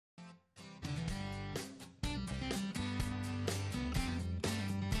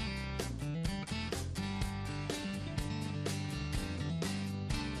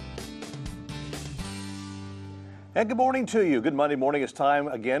And good morning to you. Good Monday morning. It's time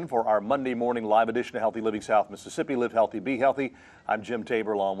again for our Monday morning live edition of Healthy Living South Mississippi. Live healthy, be healthy. I'm Jim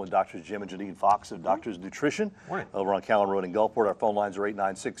Tabor along with Drs. Jim and Janine Fox of Doctors Nutrition. Morning. Over on Callan Road in Gulfport. Our phone lines are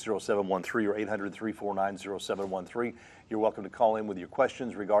 896-0713 or 800-349-0713. You're welcome to call in with your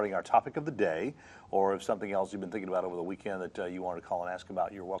questions regarding our topic of the day, or if something else you've been thinking about over the weekend that you want to call and ask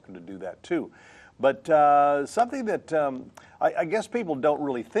about, you're welcome to do that too. But something that I guess people don't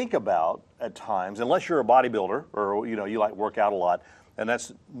really think about at times, unless you're a bodybuilder or you like work out a lot, and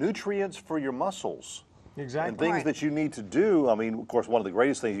that's nutrients for your muscles. Exactly. And things that you need to do. I mean, of course, one of the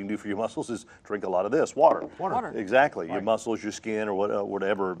greatest things you can do for your muscles is drink a lot of this, water. Water. Exactly. Right. Your muscles, your skin, or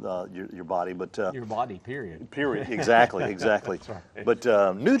whatever, your body. But your body, period. Period. Exactly. Exactly. That's right. But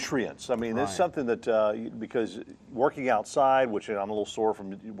nutrients. I mean, Right. it's something that because working outside, which I'm a little sore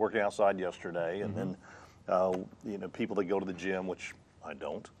from working outside yesterday, and then people that go to the gym, which I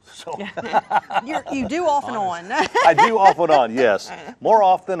don't. So You do off and on. I do off and on, yes, more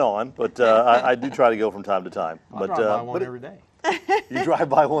off than on, but I do try to go from time to time. I drive by one every day. You drive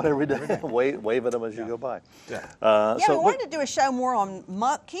by one every day, wave at them as you go by. Yeah. We wanted to do a show more on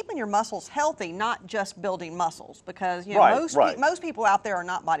keeping your muscles healthy, not just building muscles, because most people out there are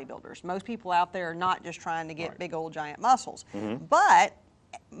not bodybuilders. Most people out there are not just trying to get big old giant muscles. But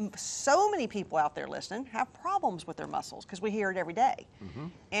so many people out there listening have problems with their muscles because we hear it every day.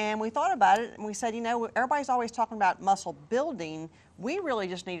 And we thought about it and we said, everybody's always talking about muscle building. We really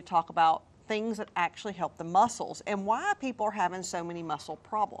just need to talk about things that actually help the muscles and why people are having so many muscle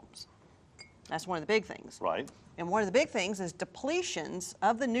problems. That's one of the big things. Right. And one of the big things is depletions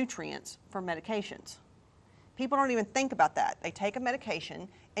of the nutrients from medications. People don't even think about that. They take a medication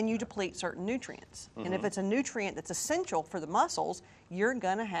and you deplete certain nutrients. And if it's a nutrient that's essential for the muscles, you're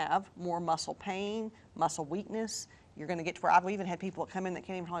going to have more muscle pain, muscle weakness. You're going to get to where I've even had people that come in that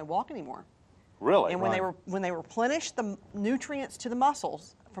can't even hardly walk anymore. Really? And when they replenish the nutrients to the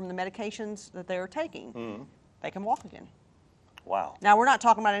muscles from the medications that they're taking, they can walk again. Wow. Now, we're not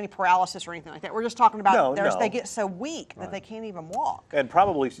talking about any paralysis or anything like that. We're just talking about they get so weak that they can't even walk. And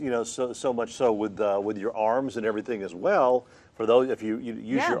probably, so much so with your arms and everything as well. For those, if you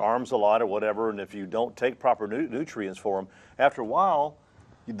use your arms a lot or whatever, and if you don't take proper nutrients for them, after a while,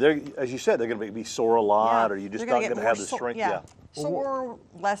 as you said, they're going to be sore a lot, or you're just not going to have the strength. Sore,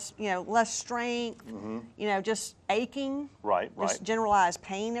 less strength, just aching. Right. Just generalized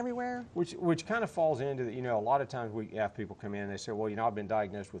pain everywhere. Which kind of falls into the, a lot of times we have people come in and they say, well, I've been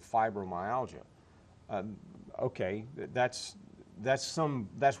diagnosed with fibromyalgia. Okay, that's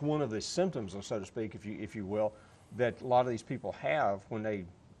one of the symptoms, so to speak, if you will, that a lot of these people have when they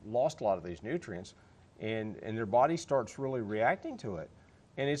lost a lot of these nutrients, and their body starts really reacting to it.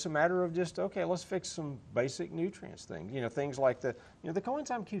 And it's a matter of just, okay, let's fix some basic nutrients things. Things like the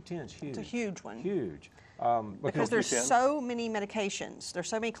coenzyme Q10 is huge. It's a huge one. Huge. Because there's so many medications, there's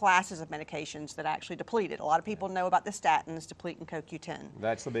so many classes of medications that actually deplete it. A lot of people know about the statins depleting CoQ10.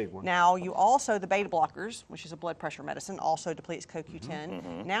 That's the big one. Now, the beta blockers, which is a blood pressure medicine, also depletes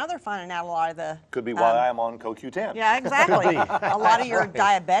CoQ10. Now they're finding out a lot of the... Could be why I'm on CoQ10. Yeah, exactly. A lot of your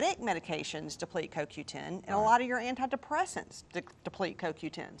diabetic medications deplete CoQ10, and a lot of your antidepressants deplete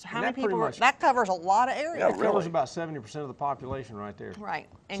CoQ10. So how many people... That covers a lot of areas. Yeah, It covers about 70% of the population right there. Right.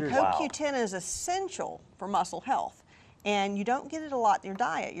 And Seriously. CoQ10 is essential for muscle health. And you don't get it a lot in your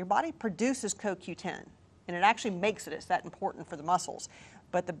diet. Your body produces CoQ10, and it actually makes it. It's that important for the muscles.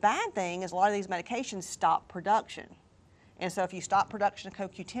 But the bad thing is a lot of these medications stop production. And so if you stop production of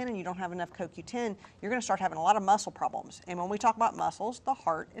CoQ10 and you don't have enough CoQ10, you're going to start having a lot of muscle problems. And when we talk about muscles, the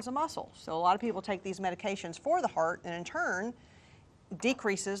heart is a muscle. So a lot of people take these medications for the heart, and in turn,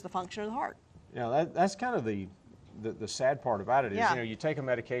 decreases the function of the heart. That's kind of the sad part about it is, Yeah. You take a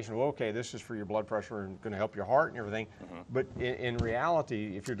medication, well, okay, this is for your blood pressure and going to help your heart and everything. But in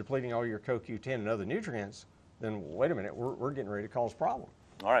reality, if you're depleting all your CoQ10 and other nutrients, then wait a minute, we're getting ready to cause a problem.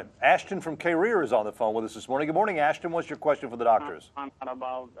 All right. Ashton from K-Rear is on the phone with us this morning. Good morning, Ashton. What's your question for the doctors? I'm not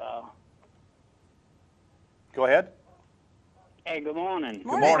about... Go ahead. Hey, good morning.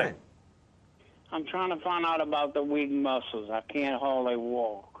 Good morning. I'm trying to find out about the weak muscles. I can't hardly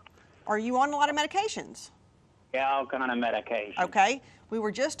walk. Are you on a lot of medications? Yeah, all kind of medication. Okay. We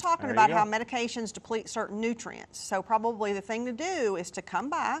were just talking There about you how go. medications deplete certain nutrients. So probably the thing to do is to come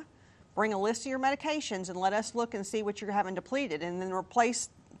by, bring a list of your medications, and let us look and see what you're having depleted, and then replace.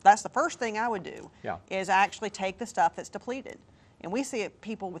 That's the first thing I would do. Yeah. Is actually take the stuff that's depleted, and we see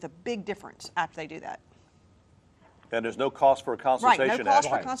people with a big difference after they do that. And there's no cost for a consultation. Right, no cost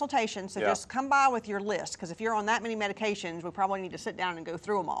for Ashton. consultation, so Yeah. just come by with your list, because if you're on that many medications, we probably need to sit down and go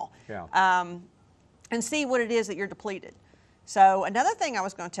through them all. Yeah. And see what it is that you're depleted. So another thing I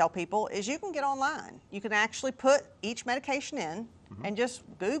was going to tell people is you can get online. You can actually put each medication in and just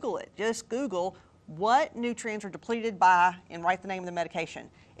Google it. Just Google what nutrients are depleted by and write the name of the medication.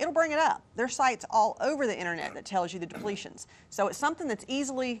 It'll bring it up. There's sites all over the internet that tells you the depletions. So it's something that's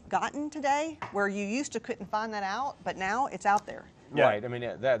easily gotten today where you used to couldn't find that out, but now it's out there. Yeah. Right. I mean,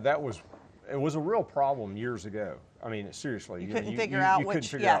 it was a real problem years ago. I mean, seriously. You couldn't figure out which, couldn't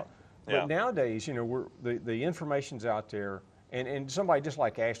figure out. But nowadays, the information's out there, and somebody just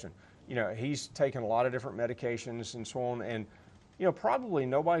like Ashton, he's taken a lot of different medications and so on, and probably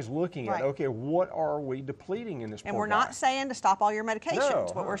nobody's looking at, okay, what are we depleting in this And poor we're guy? not saying to stop all your medications. No,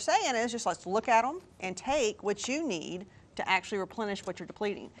 what we're saying is just let's look at them and take what you need to actually replenish what you're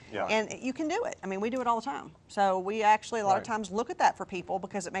depleting. Yeah. And you can do it. I mean, we do it all the time. So we actually a lot of times look at that for people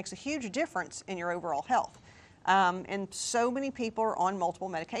because it makes a huge difference in your overall health. And so many people are on multiple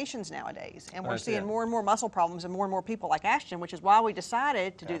medications nowadays, and we're seeing more and more muscle problems and more people like Ashton, which is why we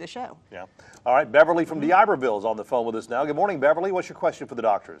decided to do the show. Yeah. All right, Beverly from D'Iberville is on the phone with us now. Good morning, Beverly. What's your question for the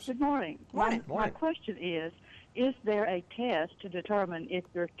doctors? Good morning. Morning. My question is there a test to determine if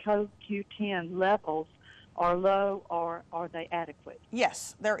your CoQ10 levels are low or are they adequate?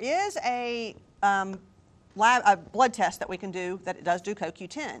 Yes, there is a blood test that we can do that it does do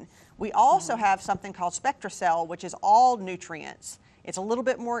CoQ10. We also have something called SpectraCell, which is all nutrients. It's a little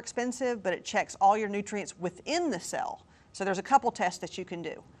bit more expensive, but it checks all your nutrients within the cell. So there's a couple tests that you can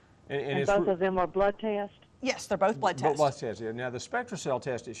do. And both of them are blood tests? Yes, they're both blood tests. Blood tests. Yeah. Now the SpectraCell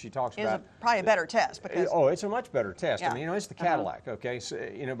test that she talks about probably a better test because it's a much better test. Yeah. I mean, it's the Cadillac. Okay, so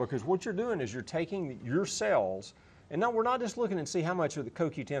because what you're doing is you're taking your cells. And now we're not just looking and see how much of the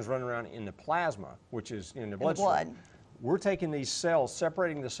CoQ10 is running around in the plasma, which is in the bloodstream. blood. We're taking these cells,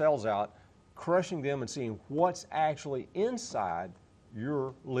 separating the cells out, crushing them, and seeing what's actually inside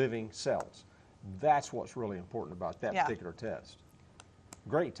your living cells. That's what's really important about that particular test.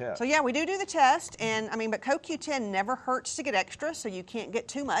 Great test. So yeah, we do the test, and I mean, but CoQ10 never hurts to get extra, so you can't get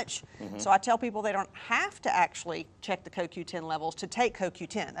too much. So I tell people they don't have to actually check the CoQ10 levels to take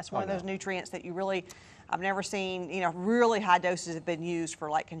CoQ10. That's one of those nutrients that you really, I've never seen, really high doses have been used for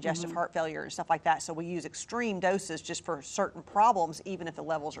like congestive heart failure and stuff like that. So we use extreme doses just for certain problems, even if the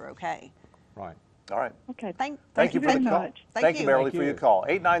levels are okay. Right. All right. Okay. Thank you for the call. Thank you, Beverly, for your call.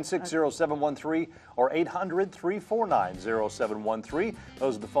 896-0713 or 800-349-0713.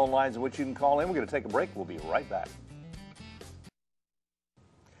 Those are the phone lines in which you can call in. We're going to take a break. We'll be right back.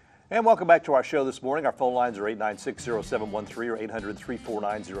 And welcome back to our show this morning. Our phone lines are 896-0713 or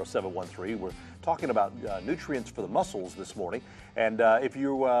 800-349-0713. We're talking about nutrients for the muscles this morning. And if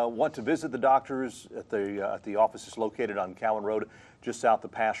you want to visit the doctors at the office is located on Cowan Road, just south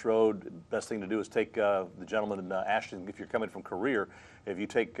of Pass Road, best thing to do is take the gentleman in Ashton, if you're coming from Career. If you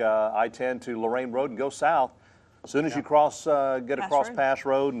take I-10 to Lorraine Road and go south, as soon as you get across Pass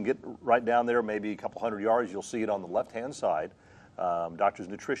Road and get right down there, maybe a couple hundred yards, you'll see it on the left-hand side. Doctor's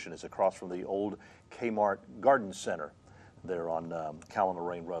Nutrition is across from the old Kmart Garden Center. They're on Cowan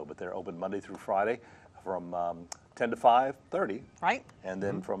Lorraine Road, but they're open Monday through Friday from 10 to 5:30. Right. And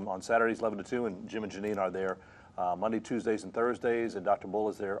then from on Saturdays 11 to 2, and Jim and Janine are there Monday, Tuesdays, and Thursdays, and Dr. Bull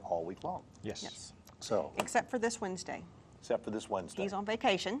is there all week long. Yes. So Except for this Wednesday. Except for this Wednesday. He's on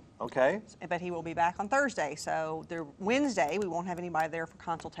vacation. Okay. But he will be back on Thursday. So Wednesday, we won't have anybody there for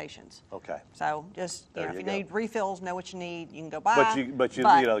consultations. Okay. So just, There if you you go. need refills, know what you need, you can go by. But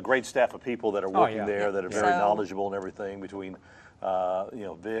a great staff of people that are working yeah. there that are very So- knowledgeable and everything between,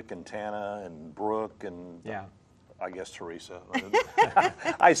 Vic and Tana and Brooke and I guess Teresa.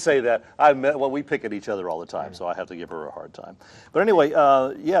 I say that. We pick at each other all the time, so I have to give her a hard time. But anyway,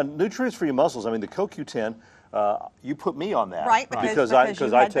 nutrients for your muscles. I mean, the CoQ10. You put me on that, Right, because I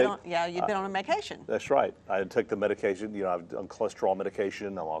you'd been on a medication. That's right. I took the medication. I'm on cholesterol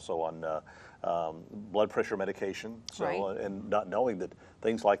medication. I'm also on blood pressure medication. So, Right. And not knowing that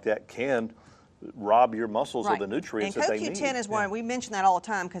things like that can rob your muscles of the nutrients and that they need. CoQ10 is one, we mention that all the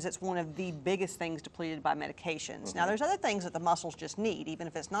time because it's one of the biggest things depleted by medications. Now, there's other things that the muscles just need, even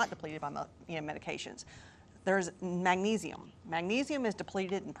if it's not depleted by medications. There's magnesium. Magnesium is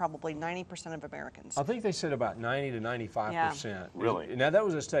depleted in probably 90% of Americans. I think they said about 90 to 95%. Yeah. Really? Now that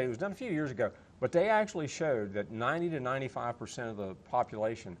was a study. It was done a few years ago, but they actually showed that 90 to 95% of the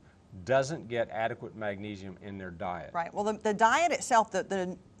population doesn't get adequate magnesium in their diet. Right. Well, the diet itself,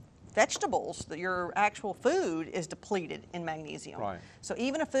 the vegetables, your actual food is depleted in magnesium. Right. So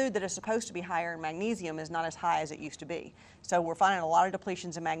even a food that is supposed to be higher in magnesium is not as high as it used to be. So we're finding a lot of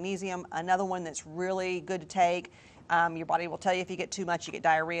depletions in magnesium. Another one that's really good to take, your body will tell you if you get too much, you get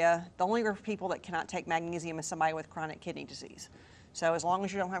diarrhea. The only group of people that cannot take magnesium is somebody with chronic kidney disease. So as long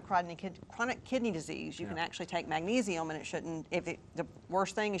as you don't have chronic kidney disease, you can actually take magnesium, and it shouldn't. The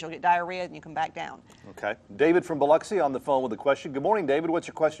worst thing is you'll get diarrhea and you come back down. Okay. David from Biloxi on the phone with a question. Good morning, David. What's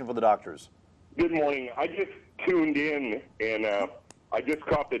your question for the doctors? Good morning. I just tuned in, and I just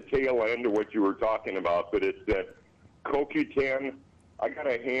caught the tail end of what you were talking about, but it's that CoQ10. I got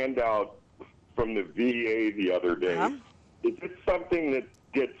a handout from the VA the other day. Is it something that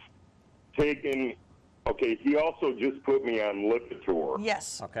gets taken? Okay, he also just put me on Lipitor.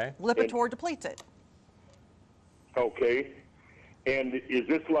 Yes. Okay. Lipitor depletes it. Okay. And is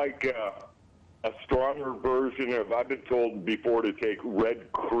this like a stronger version of, I've been told before to take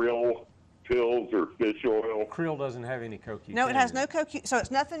red krill pills or fish oil? Krill doesn't have any CoQ10. No, it has no CoQ, so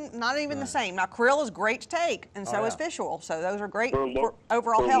it's nothing, not even the same. Now, krill is great to take, and so is yeah. fish oil, so those are great For for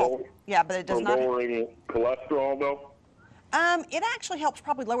overall health. Yeah, but it does For not. lowering cholesterol, though? It actually helps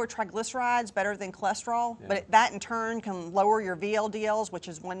probably lower triglycerides better than cholesterol, but that in turn can lower your VLDLs, which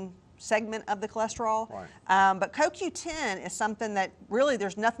is one segment of the cholesterol. Right. But CoQ10 is something that really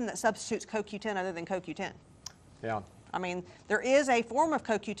there's nothing that substitutes CoQ10 other than CoQ10. Yeah. I mean, there is a form of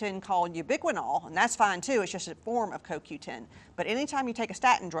CoQ10 called ubiquinol, and that's fine too. It's just a form of CoQ10. But anytime you take a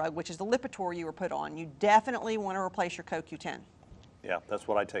statin drug, which is the Lipitor you were put on, you definitely want to replace your CoQ10. Yeah, that's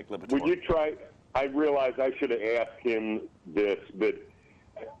what I take, Lipitor. Would you try? I realize I should have asked him this, but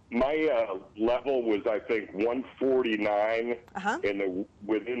my level was, I think, 149, and the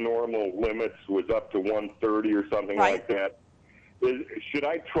within normal limits was up to 130 or something like that. Should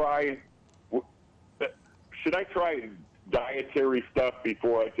I try dietary stuff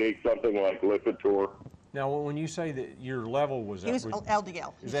before I take something like Lipitor? Now, when you say that your level was He was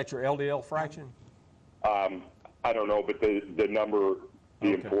LDL. is that your LDL fraction? I don't know, but the number,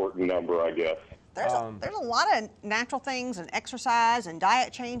 the important number, I guess. There's a lot of natural things and exercise and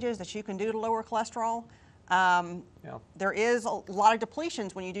diet changes that you can do to lower cholesterol. There is a lot of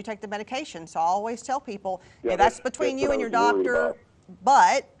depletions when you do take the medication, so I always tell people that's between you and your doctor,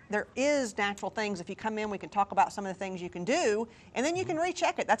 but there is natural things. If you come in, we can talk about some of the things you can do, and then you can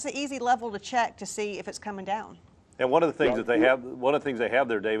recheck it. That's the easy level to check to see if it's coming down. And one of the things that they have,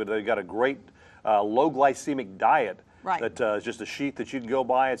 there, David, they've got a great low glycemic diet. Right. That is just a sheet that you can go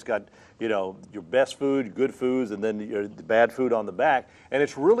buy. It's got, your best food, good foods, and then the bad food on the back. And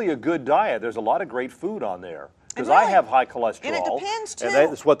it's really a good diet. There's a lot of great food on there. Because I have high cholesterol. And it depends, too. And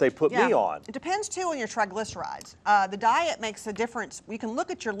that's what they put me on. It depends, too, on your triglycerides. The diet makes a difference. You can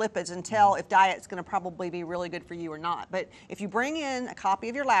look at your lipids and tell if diet's going to probably be really good for you or not. But if you bring in a copy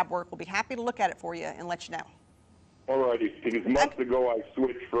of your lab work, we'll be happy to look at it for you and let you know. All righty. Because months ago I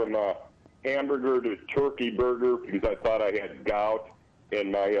switched from hamburger to turkey burger because I thought I had gout,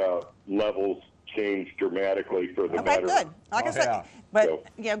 and my levels changed dramatically for the better. Okay, good. Like I said, but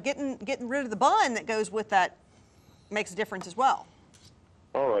getting rid of the bun that goes with that makes a difference as well.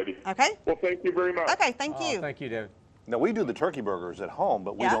 All righty. Okay. Well, thank you very much. Okay, thank you. Thank you, David. Now, we do the turkey burgers at home,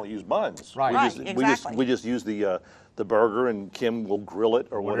 but we don't use buns. Right. We just use the burger, and Kim will grill it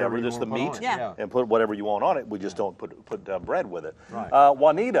or whatever, just the meat, and put whatever you want on it. We just don't put bread with it. Right.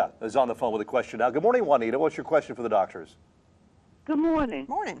 Juanita is on the phone with a question now. Good morning, Juanita. What's your question for the doctors? Good morning.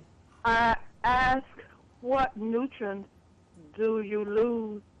 Morning. I ask, what nutrients do you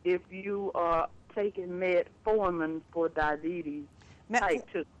lose if you are taking metformin for diabetes type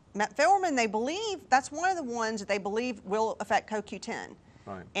 2? Metformin, they believe, that's one of the ones that they believe will affect CoQ10.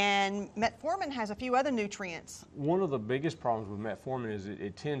 Right. And metformin has a few other nutrients. One of the biggest problems with metformin is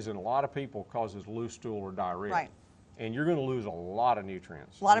it tends in a lot of people causes loose stool or diarrhea. Right. And you're going to lose a lot of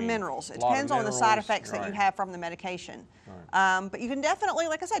nutrients. A lot of minerals. It depends on the side effects that you have from the medication. Right. But you can definitely,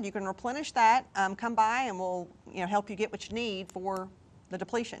 like I said, you can replenish that. Come by and we'll help you get what you need for the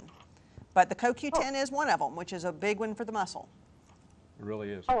depletion. But the CoQ10 is one of them, which is a big one for the muscle. It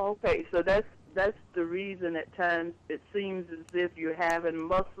really is. Oh, okay. So that's the reason at times it seems as if you're having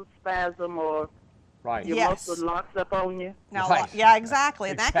muscle spasm or your muscle locks up on you. Now, yeah,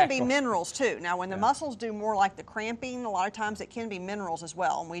 exactly. And that can be minerals too. Now, when the muscles do more like the cramping, a lot of times it can be minerals as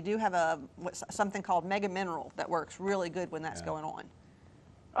well. And we do have something called mega mineral that works really good when that's going on.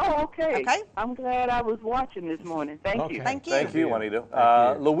 Oh, okay. Okay. I'm glad I was watching this morning. Thank you. Thank you. Thank you,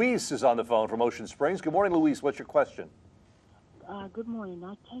 Juanita. Luis is on the phone from Ocean Springs. Good morning, Luis. What's your question? Good morning.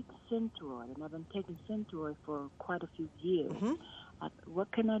 I take Synthroid, and I've been taking Synthroid for quite a few years.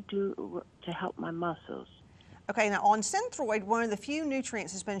 What can I do to help my muscles? Okay, now on Synthroid, one of the few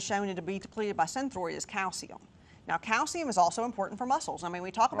nutrients that's been shown to be depleted by Synthroid is calcium. Now, calcium is also important for muscles. I mean,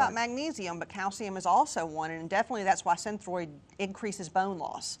 we talk about magnesium, but calcium is also one, and definitely that's why Synthroid increases bone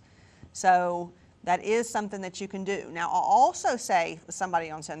loss. So that is something that you can do. Now, I'll also say with somebody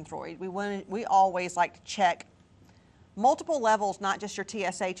on Synthroid, we always like to check multiple levels, not just your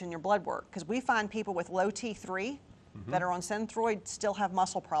TSH and your blood work, because we find people with low T3 that are on Synthroid still have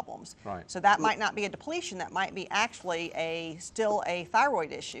muscle problems. Right. So that might not be a depletion, that might be actually still a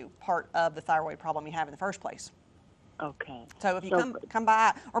thyroid issue, part of the thyroid problem you have in the first place. Okay. So if you come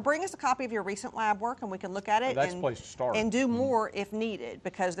by, or bring us a copy of your recent lab work and we can look at it That's the place to start. and do more if needed,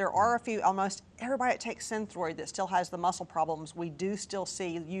 because there are a few, almost everybody that takes Synthroid that still has the muscle problems, we do still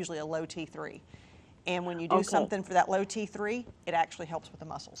see usually a low T3. And when you do something for that low T3, it actually helps with the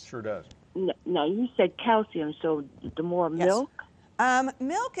muscles. Sure does. Now, you said calcium, so the more milk?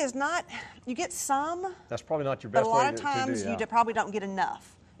 Milk is not, you get some, That's probably not your but best a way lot of to times do you that. probably don't get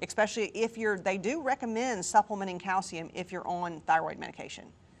enough, especially if they do recommend supplementing calcium if you're on thyroid medication.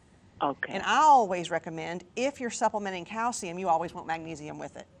 Okay. And I always recommend, if you're supplementing calcium, you always want magnesium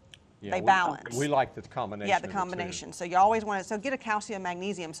with it. Yeah, They balance. We like the combination. Yeah, the of two. combination. So you always want to, so get a calcium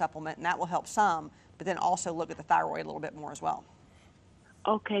magnesium supplement, and that will help some, but then also look at the thyroid a little bit more as well.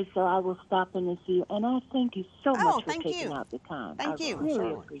 Okay, so I will stop in and see you. And I thank you so much for thank taking you. out the time. Thank you. I really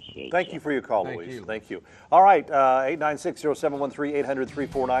Certainly. appreciate it. Thank you for your call, Thank Louise. you. Thank you. All right, 896-0713,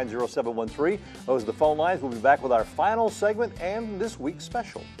 800-349-0713. Those are the phone lines. We'll be back with our final segment and this week's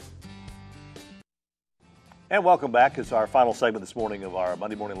special. And welcome back. It's our final segment this morning of our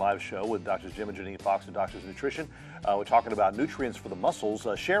Monday Morning Live show with Drs. Jim and Janine Fox and Doctors Nutrition. We're talking about nutrients for the muscles.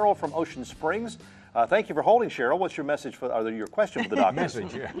 Cheryl from Ocean Springs. Thank you for holding, Cheryl. What's your message or your question for the doctors?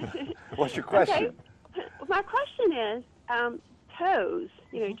 Message, yeah. What's your question? Okay. My question is toes,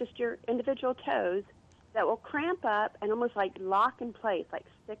 just your individual toes that will cramp up and almost like lock in place, like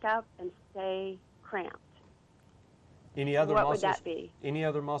stick up and stay cramped. Any other What muscles? would that be? Any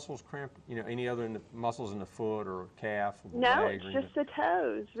other muscles cramped? Any other muscles in the foot or calf? Or No, leg it's or just the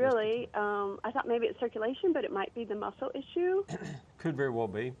toes, really. I thought maybe it's circulation, but it might be the muscle issue. Could very well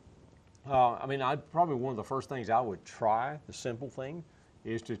be. Probably one of the first things I would try, the simple thing,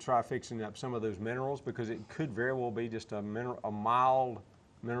 is to try fixing up some of those minerals, because it could very well be just a mild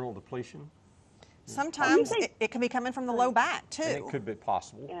mineral depletion. Sometimes it can be coming from the low back, too. And it could be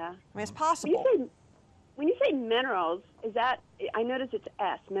possible. Yeah. I mean, it's possible. When you say minerals, is that, I notice it's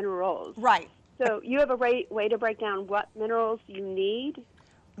S, minerals. Right. So you have a way to break down what minerals you need?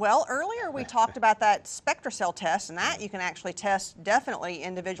 Well, earlier we talked about that SpectraCell test, and that you can actually test definitely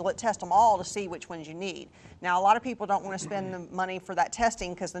individual. Test them all to see which ones you need. Now, a lot of people don't want to spend the money for that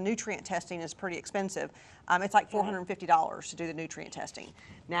testing because the nutrient testing is pretty expensive. It's like $450 to do the nutrient testing.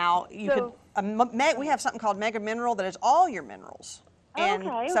 Now, we have something called Mega Mineral that is all your minerals. And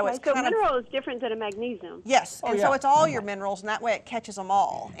so it's so mineral is different than a magnesium. Yes, so it's all your minerals, and that way it catches them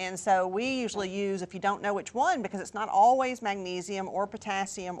all. And so we usually use, if you don't know which one, because it's not always magnesium or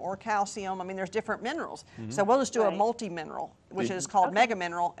potassium or calcium. I mean, there's different minerals. So we'll just do a multi-mineral, which is called Mega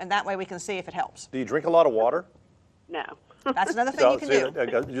Mineral, and that way we can see if it helps. Do you drink a lot of water? No. That's another thing you can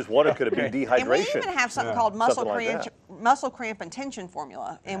do. Just wonder, could it be dehydration? And we even have something called muscle like cramp and tension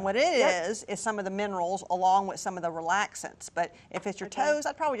formula. And what it is some of the minerals along with some of the relaxants. But if it's your toes,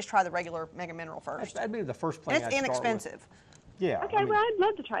 I'd probably just try the regular Mega Mineral first. That'd be the first thing. And it's inexpensive. Yeah. Okay, well, I'd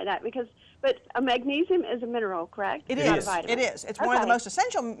love to try that but a magnesium is a mineral, correct? It It's not a is. vitamin. It is. It's one of the most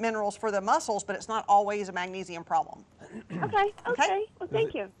essential minerals for the muscles, but it's not always a magnesium problem. Okay. Well,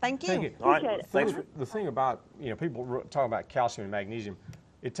 thank you. Thank you. Thank you. All right. Appreciate it. Thanks. The thing about, people talk about calcium and magnesium,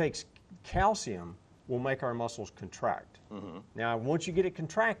 it takes calcium will make our muscles contract. Now, once you get it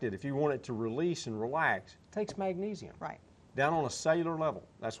contracted, if you want it to release and relax, it takes magnesium. Right. Down on a cellular level.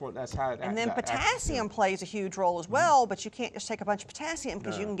 That's how it And then potassium plays a huge role as well, but you can't just take a bunch of potassium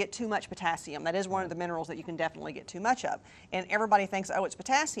because you can get too much potassium. That is one of the minerals that you can definitely get too much of. And everybody thinks, oh, it's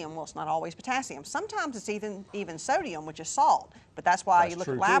potassium. Well, it's not always potassium. Sometimes it's even sodium, which is salt. But that's why you look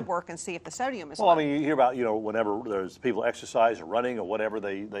at lab work and see if the sodium is low. Well, I mean, you hear about, whenever there's people exercise or running or whatever,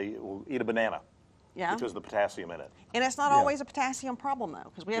 they will eat a banana. Yeah. Because of the potassium in it. And it's not always a potassium problem, though,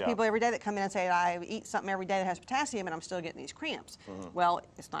 because we have Yeah. people every day that come in and say, I eat something every day that has potassium and I'm still getting these cramps. Well,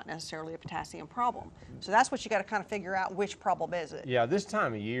 it's not necessarily a potassium problem. So that's what you got to kind of figure out, which problem is it. Yeah, this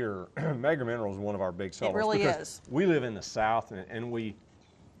time of year, Mega Mineral is one of our big sellers. It really because is. We live in the South, and we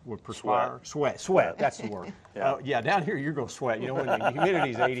would perspire. Sweat, that's the word. Down here you're going to sweat. When the humidity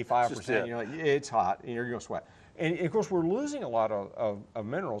is 85%, it's hot, and you're going to sweat. And, of course, we're losing a lot of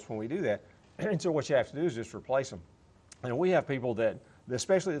minerals when we do that. And so what you have to do is just replace them. And we have people that,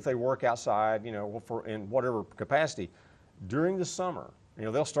 especially if they work outside, in whatever capacity, during the summer,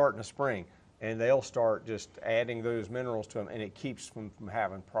 they'll start in the spring, and they'll start just adding those minerals to them, and it keeps them from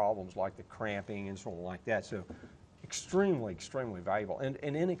having problems like the cramping and so on like that. So extremely, extremely valuable and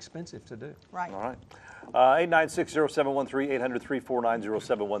inexpensive to do. Right. All right. 896-0713,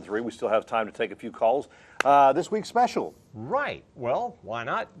 800-349-0713. We still have time to take a few calls. This week's special. Right. Well, why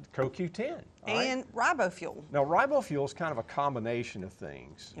not CoQ10? And ribofuel. Now, ribofuel is kind of a combination of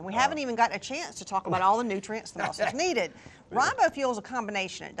things. And we haven't even gotten a chance to talk about all the nutrients the muscles needed. Ribofuel is a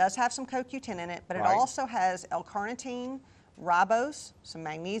combination. It does have some CoQ10 in it, but it also has L-carnitine, ribose, some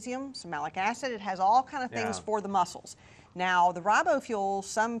magnesium, some malic acid. It has all kind of things for the muscles. Now, the ribofuel,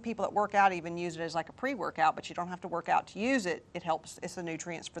 some people that work out even use it as like a pre-workout, but you don't have to work out to use it. It helps, it's the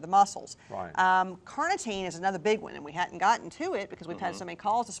nutrients for the muscles. Right. Carnitine is another big one, and we hadn't gotten to it because we've had so many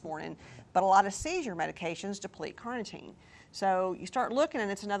calls this morning, but a lot of seizure medications deplete carnitine. So you start looking,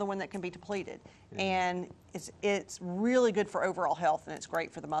 and it's another one that can be depleted. And it's really good for overall health, and it's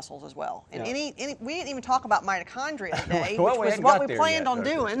great for the muscles as well. And we didn't even talk about mitochondria today, Well, which was we what we planned on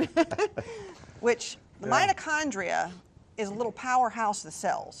doing, which the mitochondria is a little powerhouse of the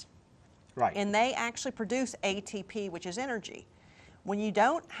cells. Right. And they actually produce ATP, which is energy. When you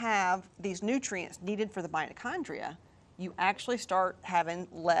don't have these nutrients needed for the mitochondria, you actually start having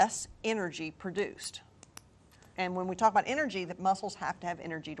less energy produced. And when we talk about energy, the muscles have to have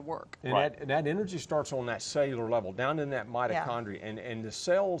energy to work. And that energy starts on that cellular level, down in that mitochondria. And the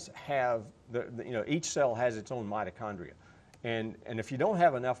cells have, each cell has its own mitochondria. And if you don't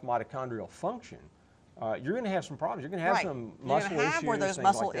have enough mitochondrial function, you're going to have some problems. You're going to have some muscle issues. Where those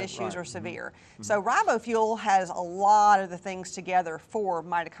muscle issues are severe. So ribofuel has a lot of the things together for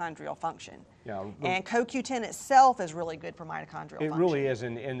mitochondrial function. Yeah, and CoQ10 itself is really good for mitochondrial function. It really is.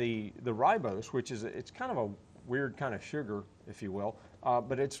 And the ribose, which is, it's kind of a weird kind of sugar, if you will,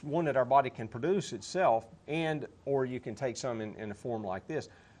 but it's one that our body can produce itself, or you can take some in a form like this.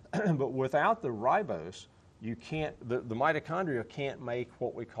 But without the ribose, you can't, the mitochondria can't make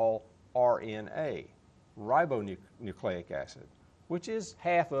what we call RNA, ribonucleic acid, which is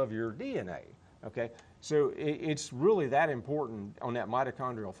half of your DNA, okay? So it's really that important on that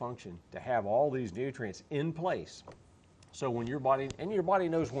mitochondrial function to have all these nutrients in place. So when your body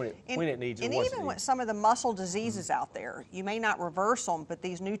knows when it needs it. And even with some of the muscle diseases out there, you may not reverse them, but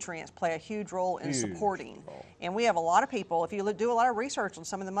these nutrients play a huge role in supporting. And we have a lot of people, if you do a lot of research on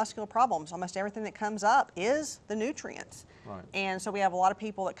some of the muscular problems, almost everything that comes up is the nutrients. Right. And so we have a lot of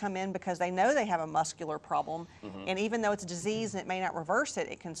people that come in because they know they have a muscular problem, and even though it's a disease and it may not reverse it,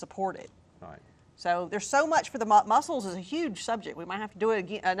 it can support it. Right. So there's so much for the muscles is a huge subject. We might have to do it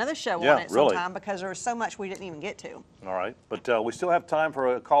again, another show on it sometime because there's so much we didn't even get to. All right, but we still have time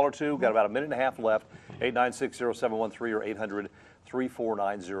for a call or two. Got about a minute and a half left. 896-0713 or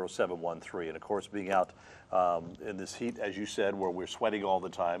 800-349-0713. And of course, being out in this heat, as you said, where we're sweating all the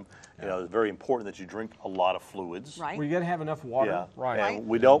time, it's very important that you drink a lot of fluids. Right. Well, you got to have enough water. Yeah. Right. And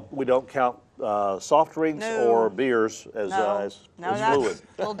we don't count soft drinks or beers as fluid.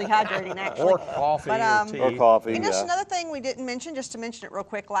 A little dehydrating, actually. Or coffee or tea. Or coffee, And just another thing we didn't mention, just to mention it real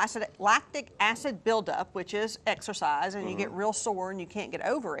quick, lactic acid buildup, which is exercise, and you get real sore and you can't get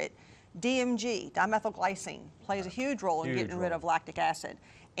over it. DMG, dimethylglycine, plays a huge role in getting rid of lactic acid.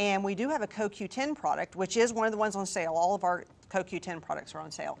 And we do have a CoQ10 product, which is one of the ones on sale. All of our CoQ10 products are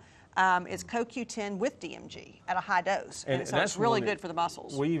on sale. It's CoQ10 with DMG at a high dose. And so it's really good for the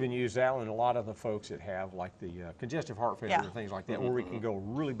muscles. We even use that in a lot of the folks that have like the congestive heart failure and things like that, where we can go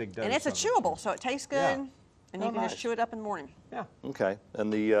really big dose. And it's a chewable, so it tastes good. And you can just chew it up in the morning. Yeah. Okay.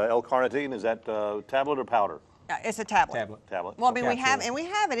 And the L-carnitine, is that tablet or powder? It's a tablet. Tablet. Well, I mean, we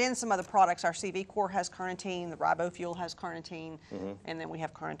have it in some other products. Our CV Core has carnitine, the ribofuel has carnitine, and then we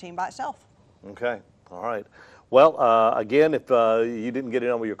have carnitine by itself. Okay. All right. Well, again, if you didn't get in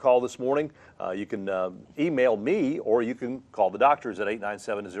on your call this morning, you can email me or you can call the doctors at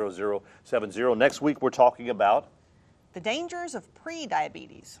 897-0070. Next week, we're talking about the dangers of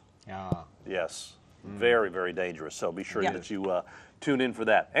pre-diabetes. Yes. Very, very dangerous. So be sure that you tune in for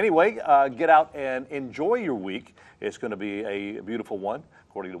that. Anyway, get out and enjoy your week. It's going to be a beautiful one.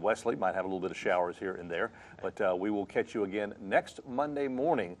 According to Wesley, might have a little bit of showers here and there. But we will catch you again next Monday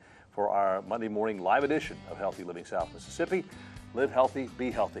morning for our Monday morning live edition of Healthy Living South Mississippi. Live healthy,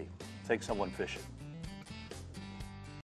 be healthy. Take someone fishing.